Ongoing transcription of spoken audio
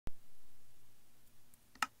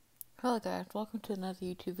Hello guys, welcome to another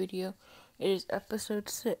YouTube video. It is episode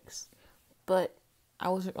 6, but I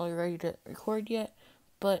wasn't really ready to record yet,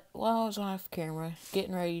 but while I was off camera,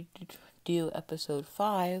 getting ready to do episode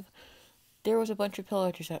 5, there was a bunch of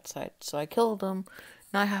pillagers outside, so I killed them.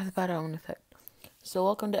 Now I have the bad omen effect. So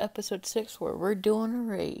welcome to episode 6, where we're doing a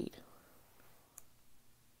raid.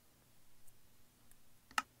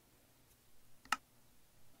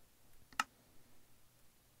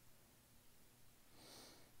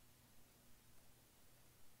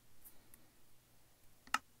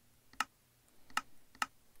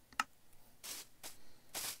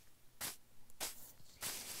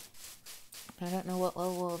 I don't know what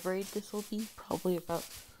level of raid this will be, probably about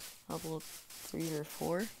level 3 or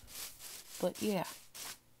 4, but yeah.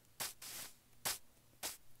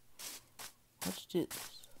 Let's do this.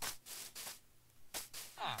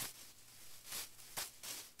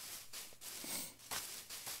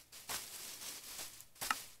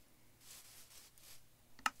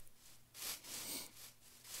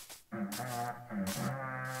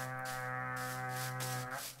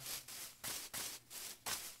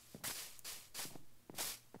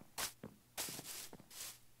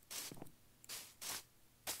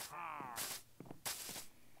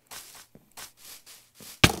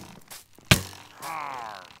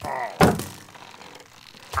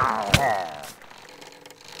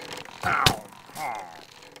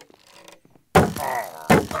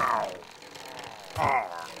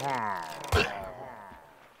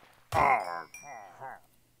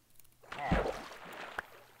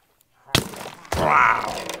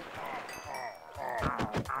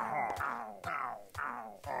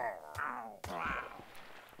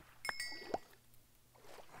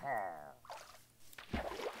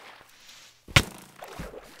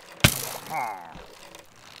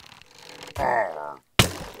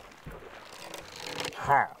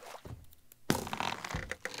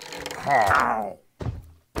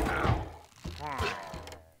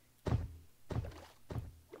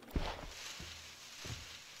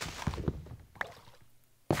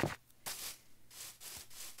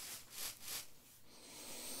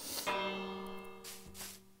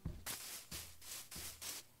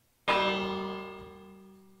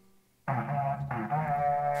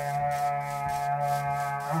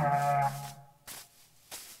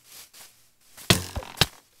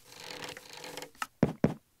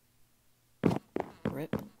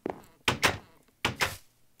 Rip.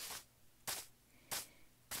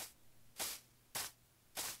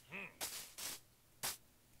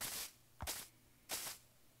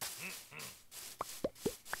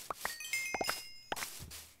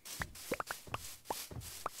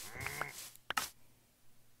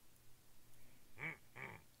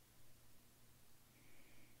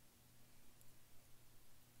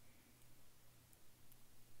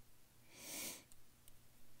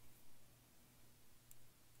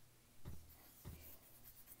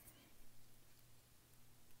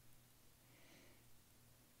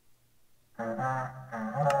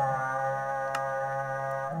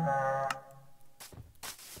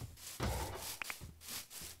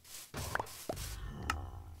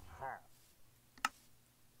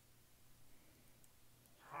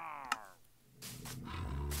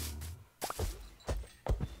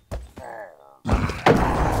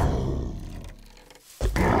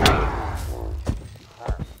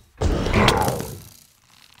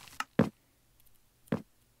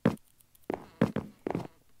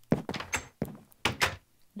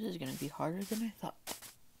 This is gonna be harder than I thought.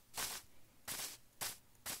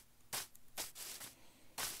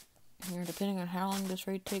 And depending on how long this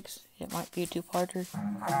raid takes, it might be a two-parter.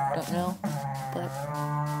 Don't know, but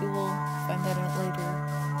we will find that out later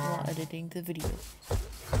while editing the video.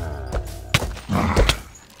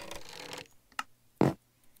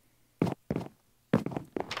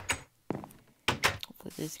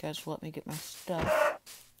 Hopefully these guys will let me get my stuff.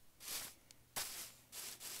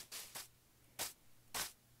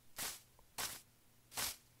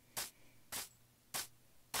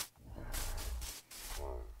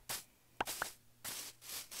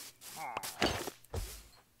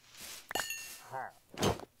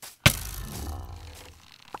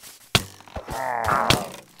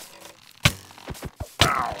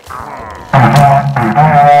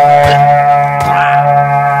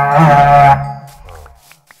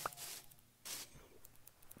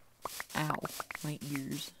 Ow, my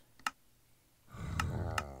ears.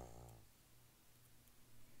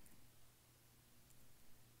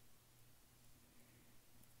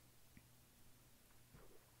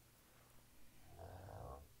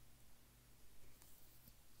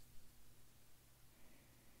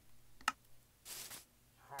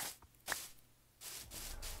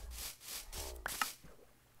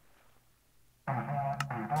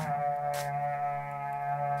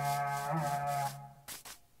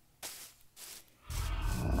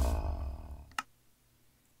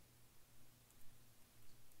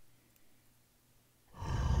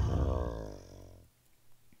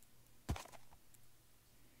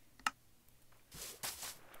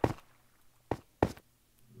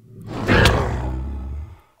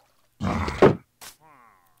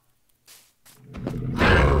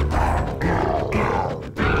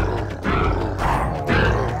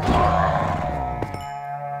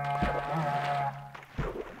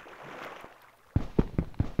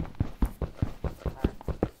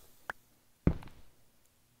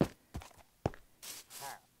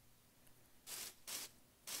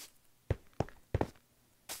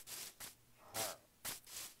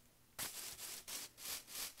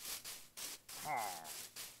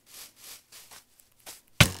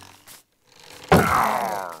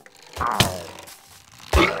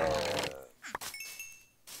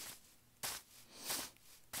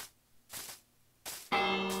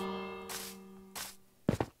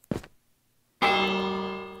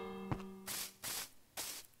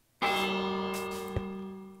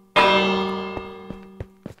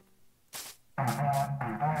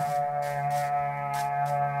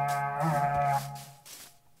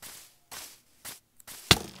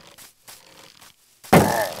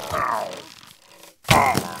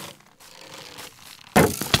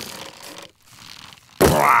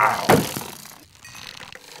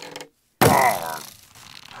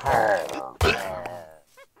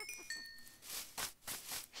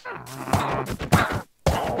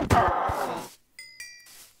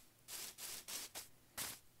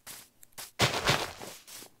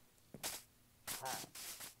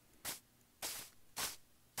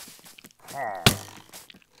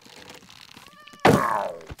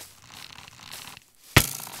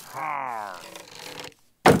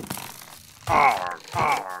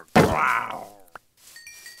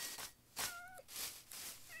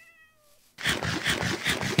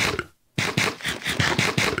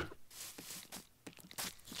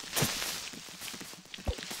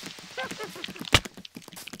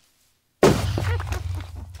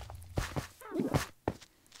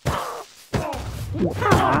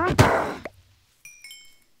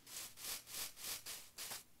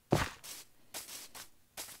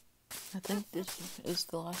 I think this is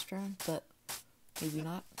the last round, but maybe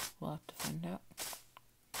not. We'll have to find out.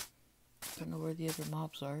 Don't know where the other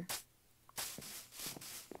mobs are.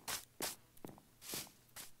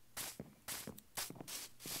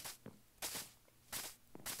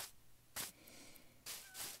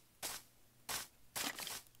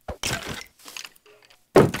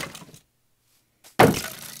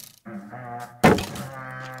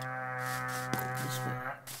 This way.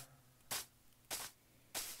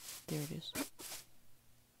 There it is.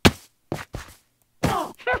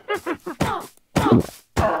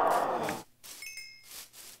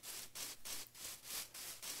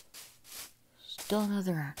 Still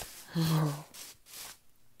another round.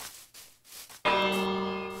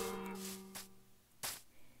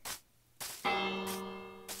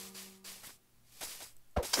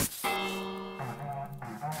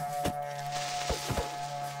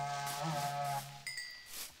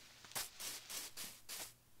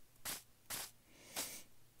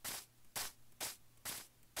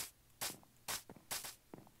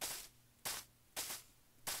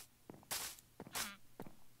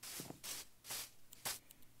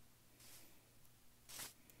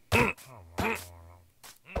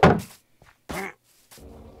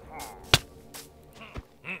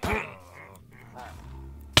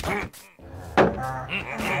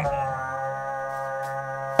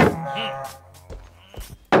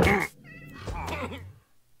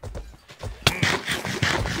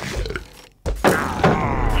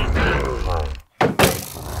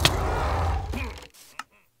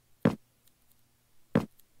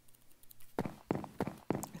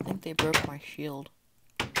 I think they broke my shield,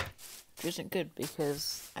 which isn't good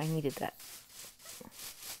because I needed that.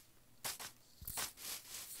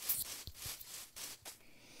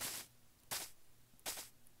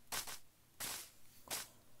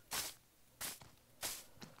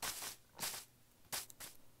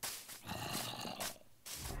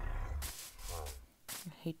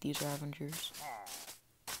 I hate these Ravengers.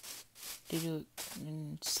 They do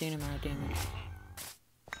an insane amount of damage.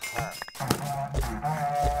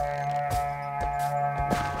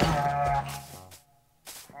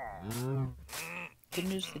 Good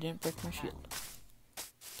news, they didn't break my shield.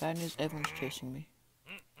 Bad news, everyone's chasing me.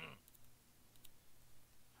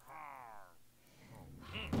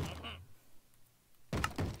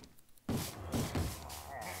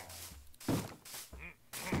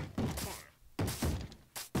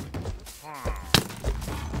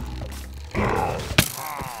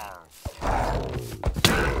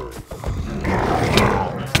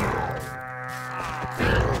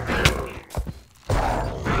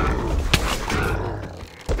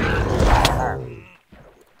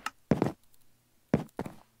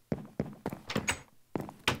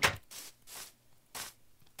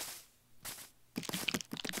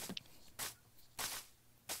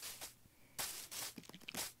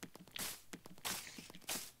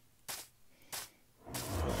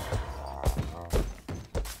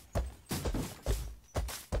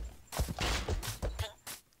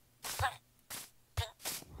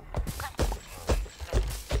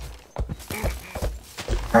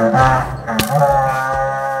 I'm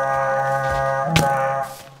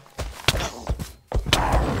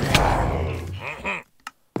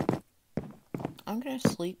gonna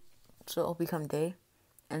sleep, so it'll become day,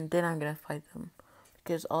 and then I'm gonna fight them,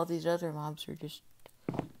 because all these other mobs are just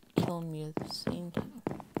killing me at the same time.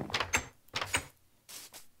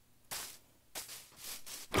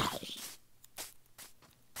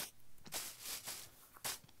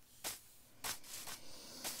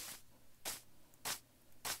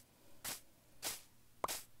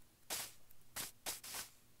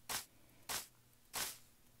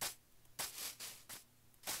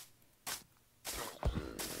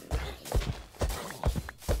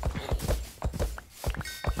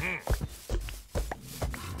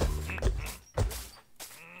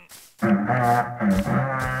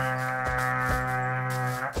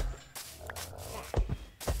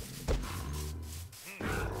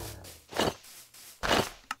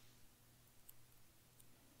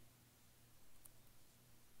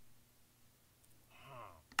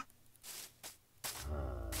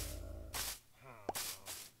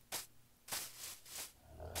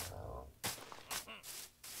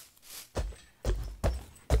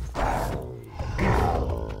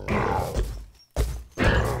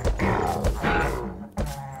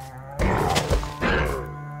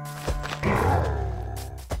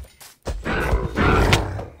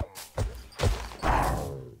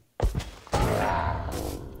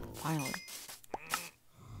 Finally.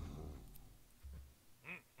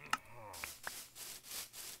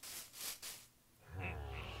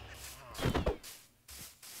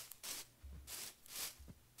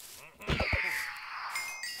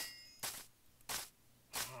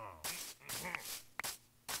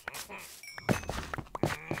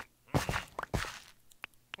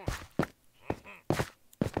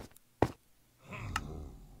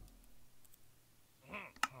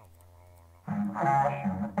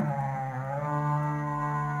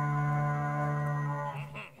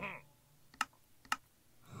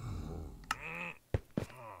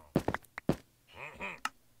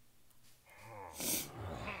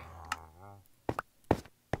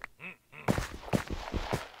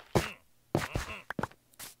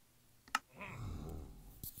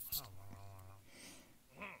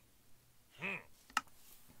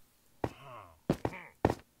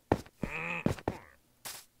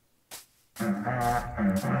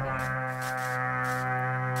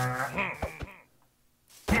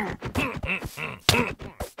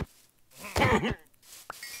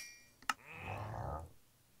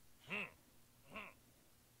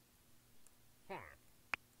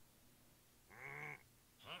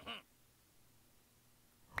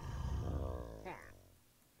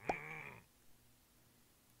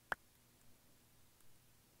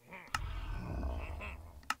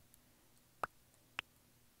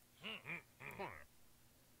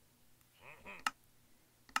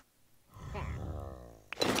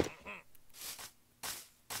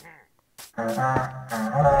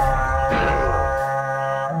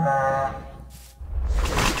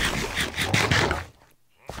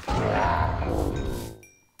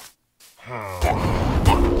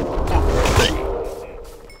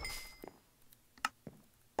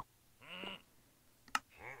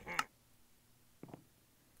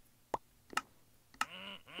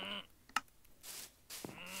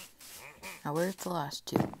 Now where's the last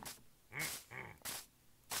two?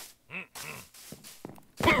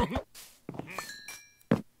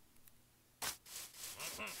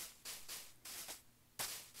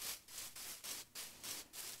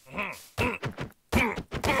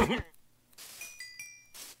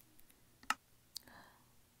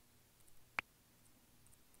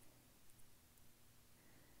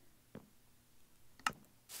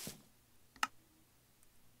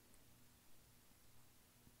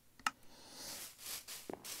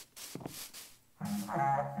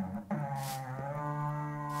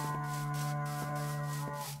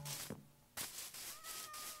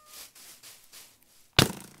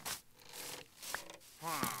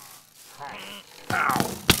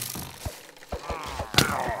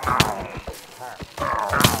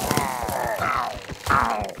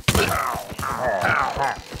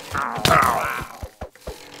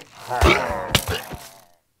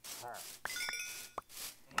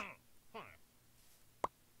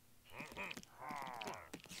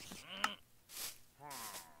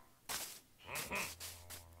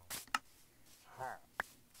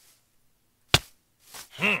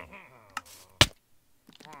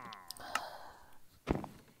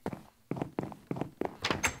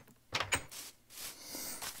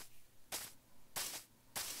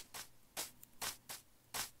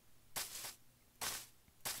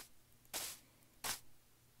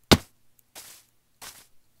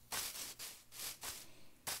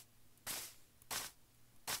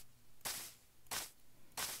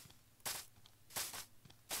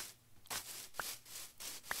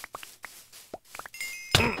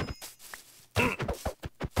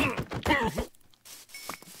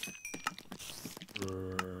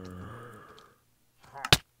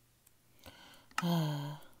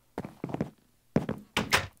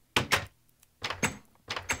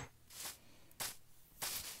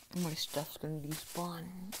 My stuff's gonna despawn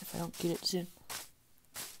if I don't get it soon.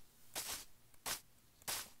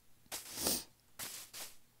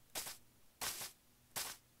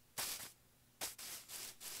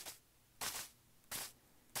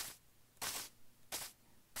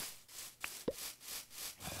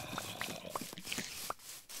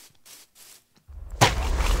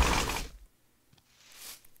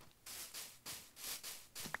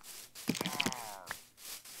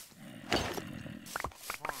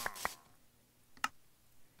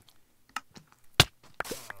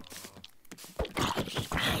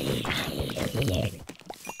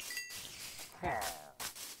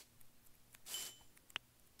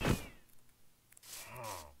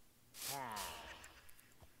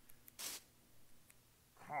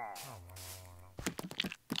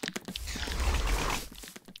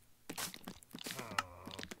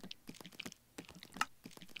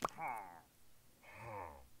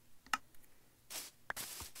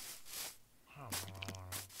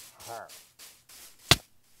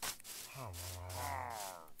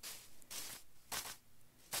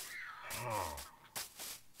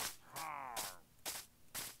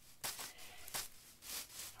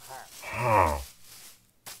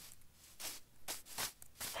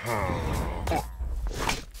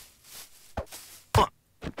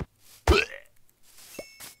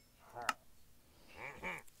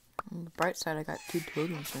 On the bright side, I got 2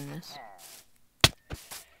 totems in this.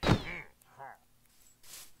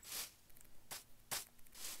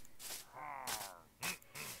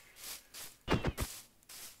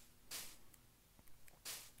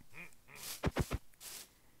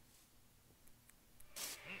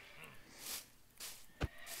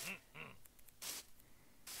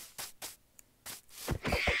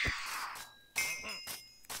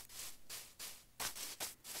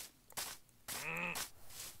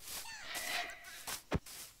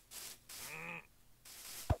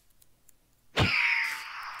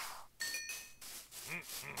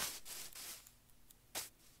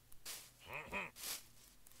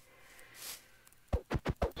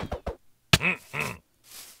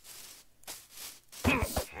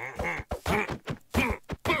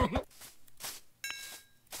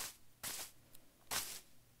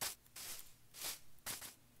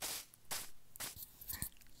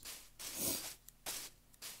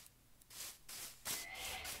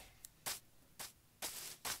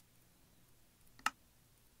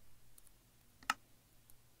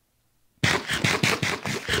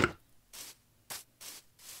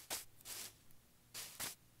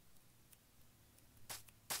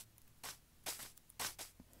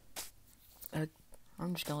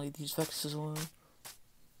 I'm just gonna leave these Vexes alone.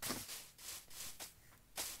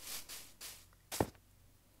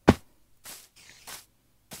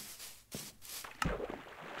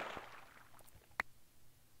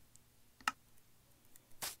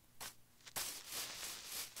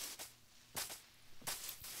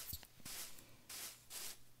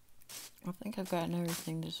 I think I've gotten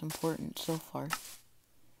everything that's important so far.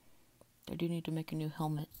 I do need to make a new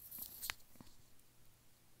helmet.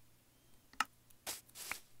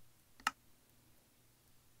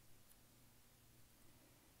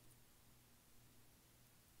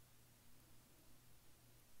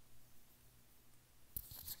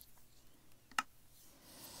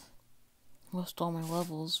 Lost all my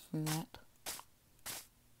levels from that.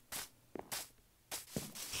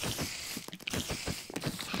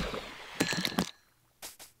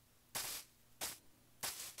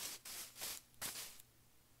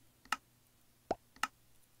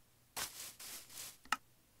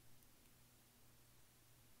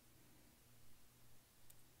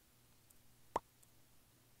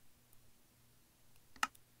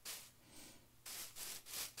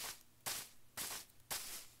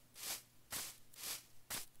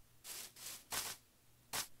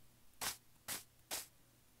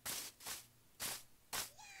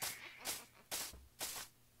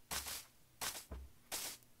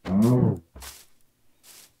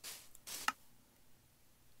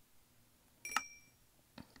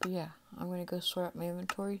 But yeah, I'm gonna go sort out my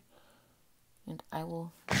inventory, and I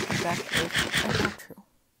will be back with an outro.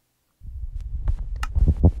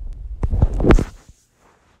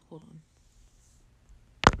 Hold on.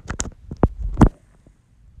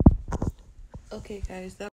 Okay,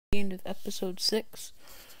 guys, that's the end of episode 6.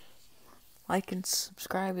 Like and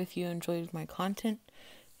subscribe if you enjoyed my content,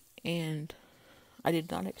 and I did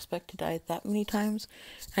not expect to die that many times.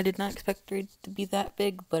 I did not expect the raid to be that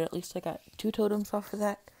big, but at least I got 2 totems off of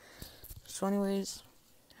that. So anyways,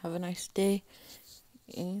 have a nice day,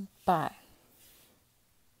 and bye.